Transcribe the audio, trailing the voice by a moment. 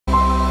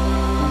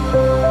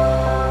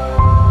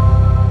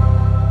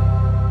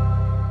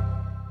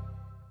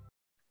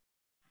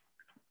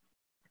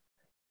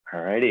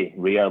Alrighty,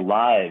 we are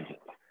live.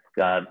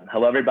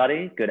 Hello,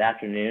 everybody. Good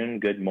afternoon,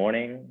 good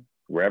morning,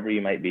 wherever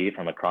you might be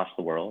from across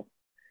the world.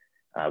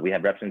 We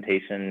have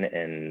representation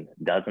in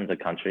dozens of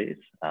countries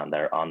that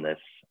are on this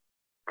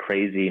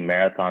crazy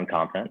marathon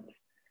conference.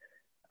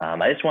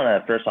 I just want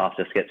to first off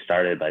just get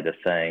started by just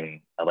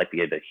saying I'd like to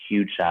give a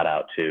huge shout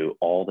out to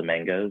all the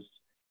Mangos,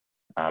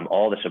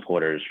 all the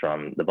supporters,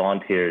 from the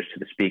volunteers to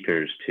the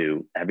speakers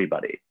to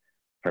everybody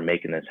for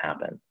making this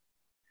happen.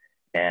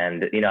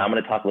 And, I'm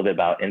going to talk a little bit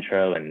about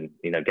intro and,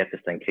 get this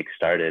thing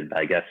kick-started. But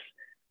I guess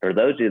for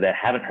those of you that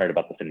haven't heard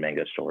about the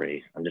FinMango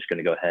story, I'm just going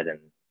to go ahead and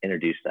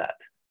introduce that.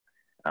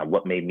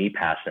 What made me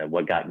passionate,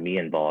 what got me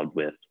involved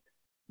with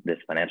this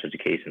financial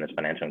education, this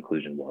financial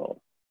inclusion world.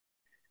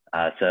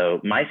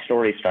 So my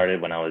story started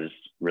when I was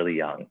really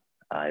young.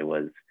 I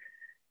don't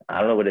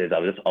know what it is, I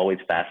was just always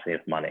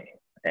fascinated with money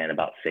and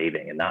about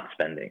saving and not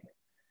spending.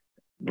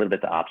 A little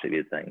bit the opposite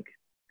you'd think.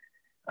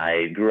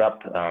 I grew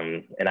up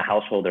in a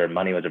household where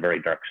money was a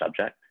very dark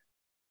subject.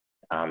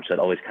 So it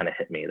always kind of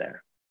hit me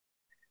there.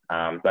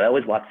 But I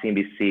always watched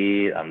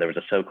CNBC. There was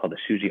a show called The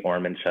Susie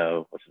Orman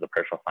Show, which is a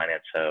personal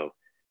finance show.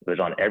 It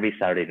was on every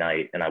Saturday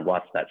night, and I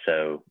watched that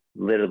show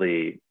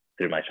literally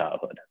through my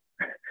childhood.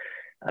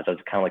 So I was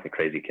kind of like a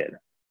crazy kid.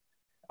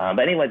 But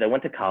anyways, I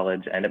went to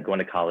college. I ended up going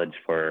to college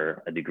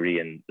for a degree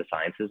in the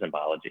sciences and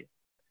biology.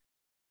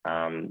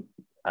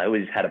 I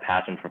always had a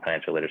passion for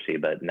financial literacy,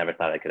 but never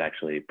thought I could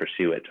actually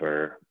pursue it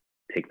or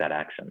take that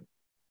action.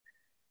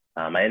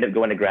 I ended up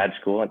going to grad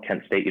school at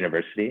Kent State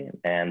University,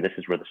 and this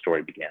is where the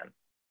story began.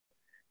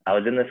 I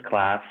was in this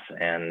class,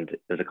 and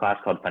there's a class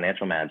called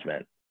Financial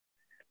Management,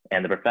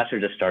 and the professor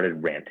just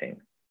started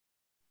ranting.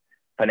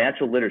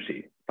 Financial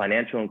literacy,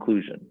 financial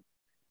inclusion,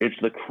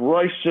 it's the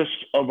crisis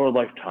of our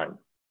lifetime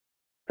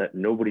that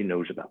nobody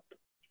knows about.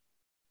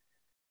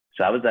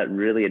 So I was that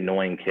really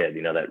annoying kid,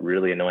 that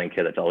really annoying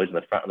kid that's always in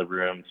the front of the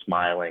room,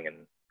 smiling and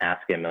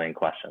asking a million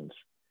questions.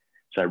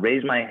 So I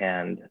raised my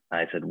hand.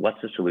 I said, what's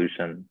the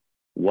solution?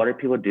 What are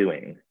people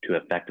doing to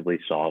effectively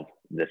solve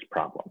this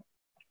problem?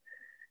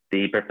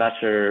 The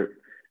professor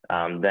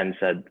then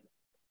said,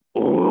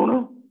 oh,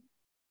 no.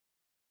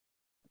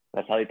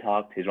 That's how he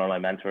talked. He's one of my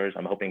mentors.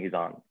 I'm hoping he's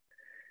on.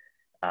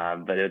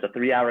 But it was a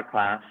 3-hour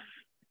class,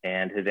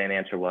 and his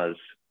answer was,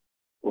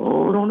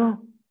 oh, I don't know.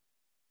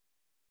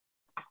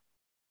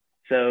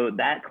 So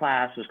that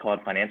class was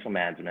called Financial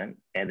Management,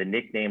 and the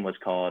nickname was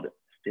called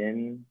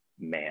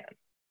FinMan.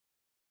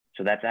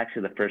 So that's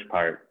actually the first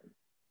part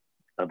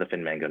of the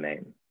FinMango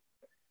name.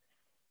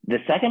 The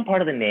second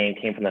part of the name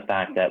came from the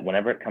fact that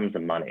whenever it comes to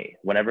money,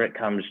 whenever it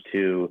comes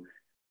to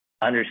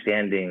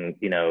understanding,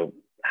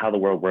 how the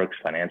world works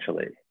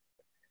financially,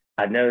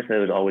 I've noticed that it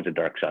was always a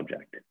dark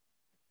subject.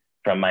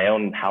 From my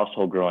own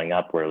household growing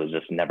up, where it was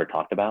just never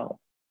talked about,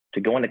 to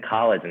go into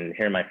college and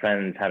hear my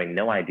friends having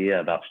no idea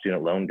about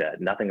student loan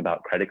debt, nothing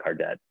about credit card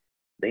debt.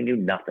 They knew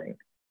nothing.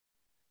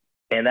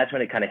 And that's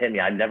when it kind of hit me.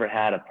 I never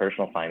had a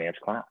personal finance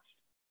class,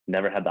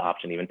 never had the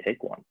option to even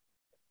take one.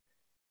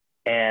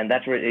 And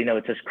that's where,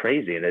 it's just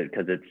crazy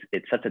because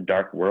it's such a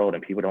dark world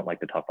and people don't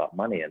like to talk about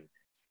money. And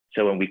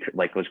so when we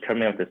was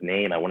coming up with this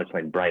name, I wanted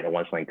something bright, I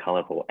wanted something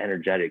colorful,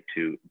 energetic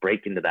to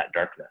break into that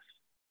darkness.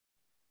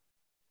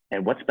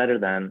 And what's better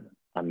than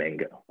a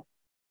mango?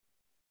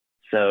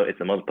 So it's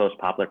the most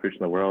popular fruit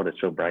in the world.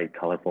 It's so bright,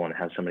 colorful, and it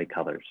has so many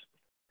colors.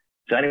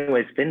 So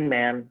anyways,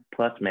 FinMan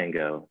plus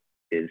mango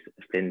is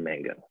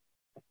FinMango.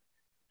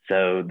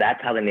 So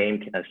that's how the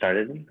name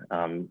started.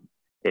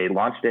 They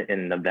launched it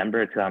in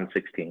November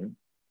 2016.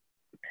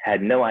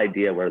 Had no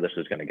idea where this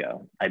was going to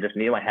go. I just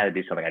knew I had to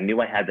do something. I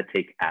knew I had to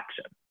take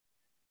action.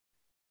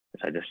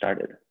 So I just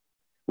started.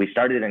 We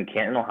started in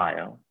Canton,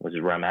 Ohio, which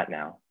is where I'm at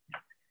now.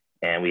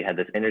 And we had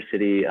this inner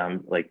city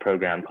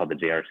program called the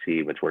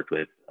JRC, which worked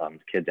with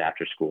kids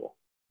after school.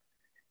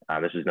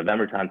 This was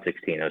November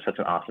 2016. It was such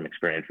an awesome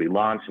experience. We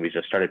launched and we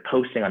just started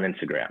posting on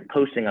Instagram,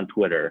 posting on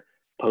Twitter,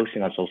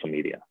 posting on social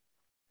media.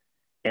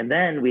 And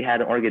then we had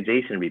an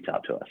organization reach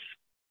out to us.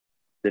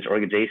 This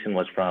organization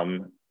was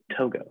from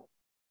Togo.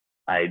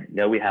 I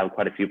know we have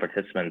quite a few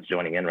participants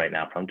joining in right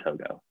now from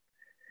Togo.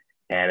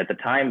 And at the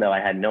time, though, I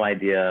had no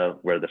idea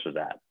where this was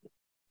at.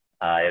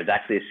 I was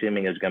actually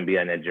assuming it was going to be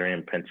a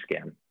Nigerian prince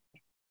scam.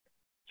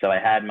 So I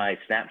had my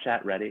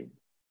Snapchat ready,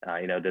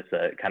 just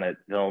to kind of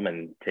film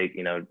and take,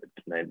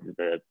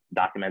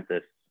 document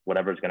this,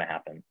 whatever's going to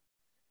happen.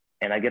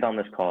 And I get on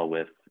this call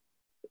with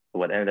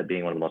what ended up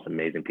being one of the most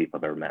amazing people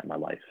I've ever met in my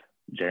life,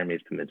 Jeremy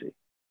Pamizzi.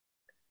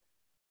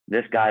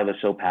 This guy was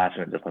so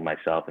passionate, just like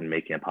myself, in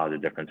making a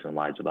positive difference in the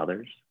lives of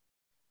others.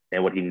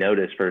 And what he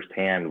noticed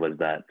firsthand was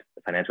that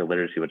financial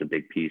literacy was a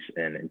big piece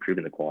in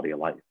improving the quality of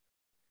life.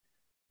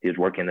 He was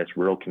working in this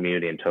rural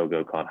community in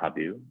Togo called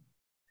Habu.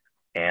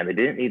 And they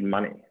didn't need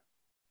money.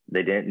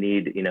 They didn't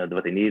need,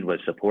 what they needed was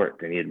support.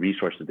 They needed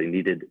resources. They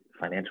needed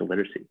financial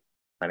literacy,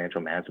 financial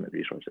management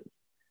resources.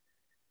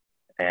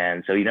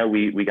 And so,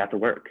 we got to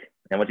work.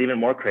 And what's even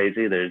more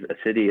crazy, there's a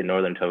city in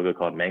northern Togo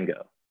called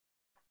Mango.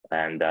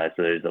 And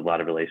so there's a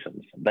lot of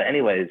relations. But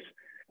anyways,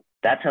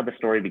 that's how the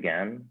story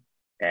began.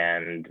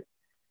 And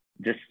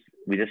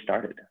we just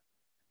started.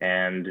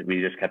 And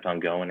we just kept on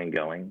going and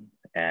going.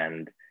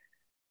 And,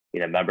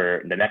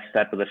 remember the next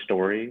step of the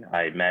story,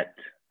 I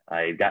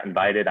got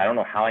invited. I don't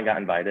know how I got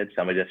invited.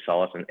 Somebody just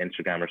saw us on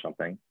Instagram or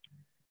something.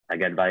 I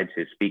got invited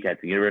to speak at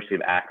the University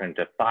of Akron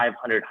to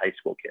 500 high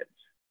school kids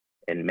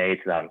in May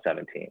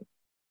 2017.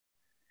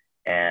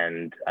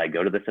 And I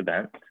go to this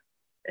event,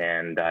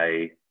 and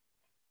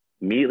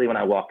immediately when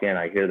I walk in,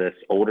 I hear this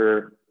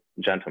older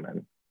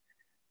gentleman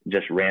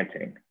just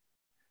ranting.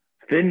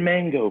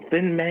 FinMango,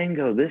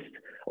 this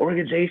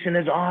organization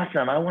is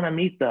awesome. I want to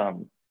meet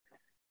them.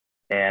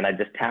 And I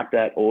just tapped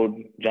that old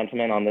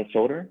gentleman on the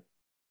shoulder,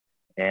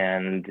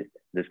 and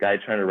this guy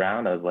turned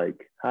around. I was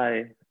like,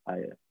 hi,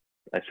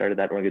 I started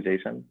that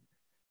organization.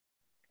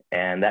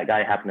 And that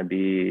guy happened to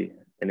be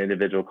an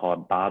individual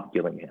called Bob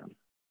Gillingham,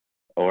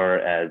 or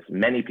as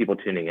many people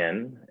tuning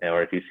in,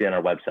 or if you see on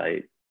our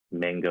website,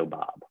 Mango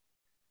Bob.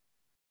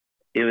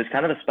 It was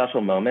kind of a special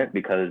moment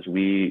because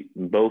we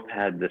both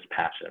had this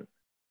passion,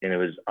 and it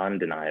was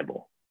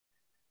undeniable.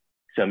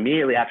 So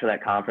immediately after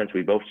that conference,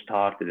 we both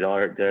talked, did all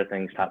our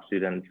things, top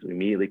students. We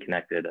immediately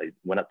connected. I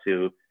went up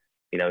to,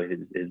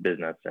 his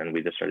business, and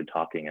we just started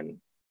talking, and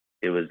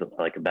it was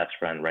like a best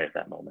friend right at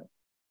that moment.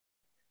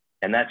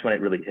 And that's when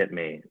it really hit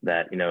me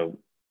that,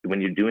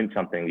 when you're doing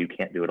something, you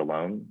can't do it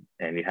alone,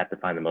 and you have to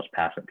find the most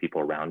passionate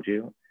people around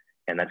you,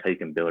 and that's how you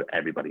can build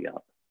everybody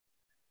up.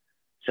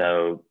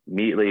 So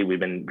immediately we've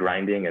been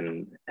grinding,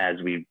 and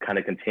as we kind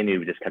of continue,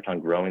 we just kept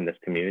on growing this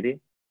community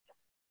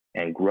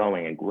and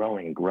growing and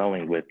growing and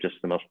growing with just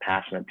the most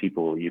passionate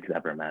people you could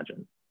ever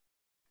imagine.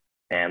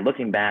 And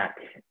looking back,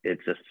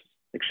 it's just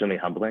extremely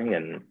humbling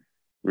and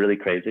really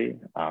crazy.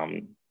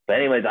 But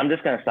anyways, I'm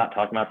just gonna stop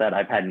talking about that.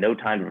 I've had no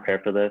time to prepare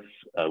for this.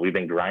 We've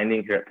been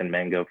grinding here at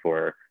FinMango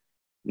for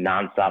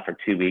nonstop for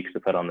 2 weeks to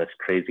put on this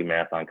crazy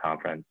marathon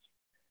conference.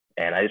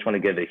 And I just want to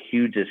give the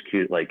hugest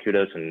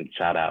kudos and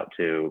shout out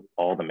to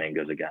all the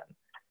Mangos again,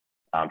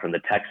 from the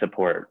tech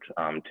support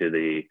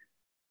to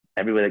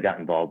everybody that got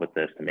involved with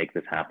this to make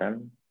this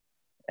happen.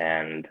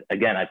 And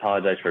again, I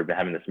apologize for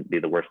having this be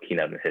the worst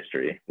keynote in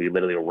history. We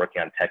literally were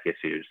working on tech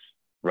issues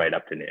right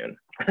up to noon.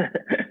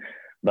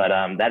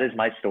 But that is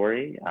my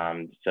story.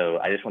 So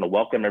I just want to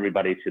welcome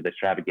everybody to the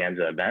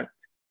Extravaganza event.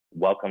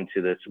 Welcome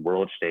to this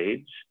world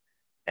stage,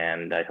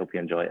 and I hope you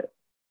enjoy it.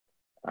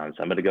 So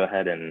I'm going to go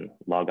ahead and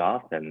log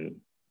off, and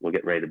we'll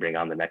get ready to bring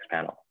on the next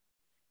panel.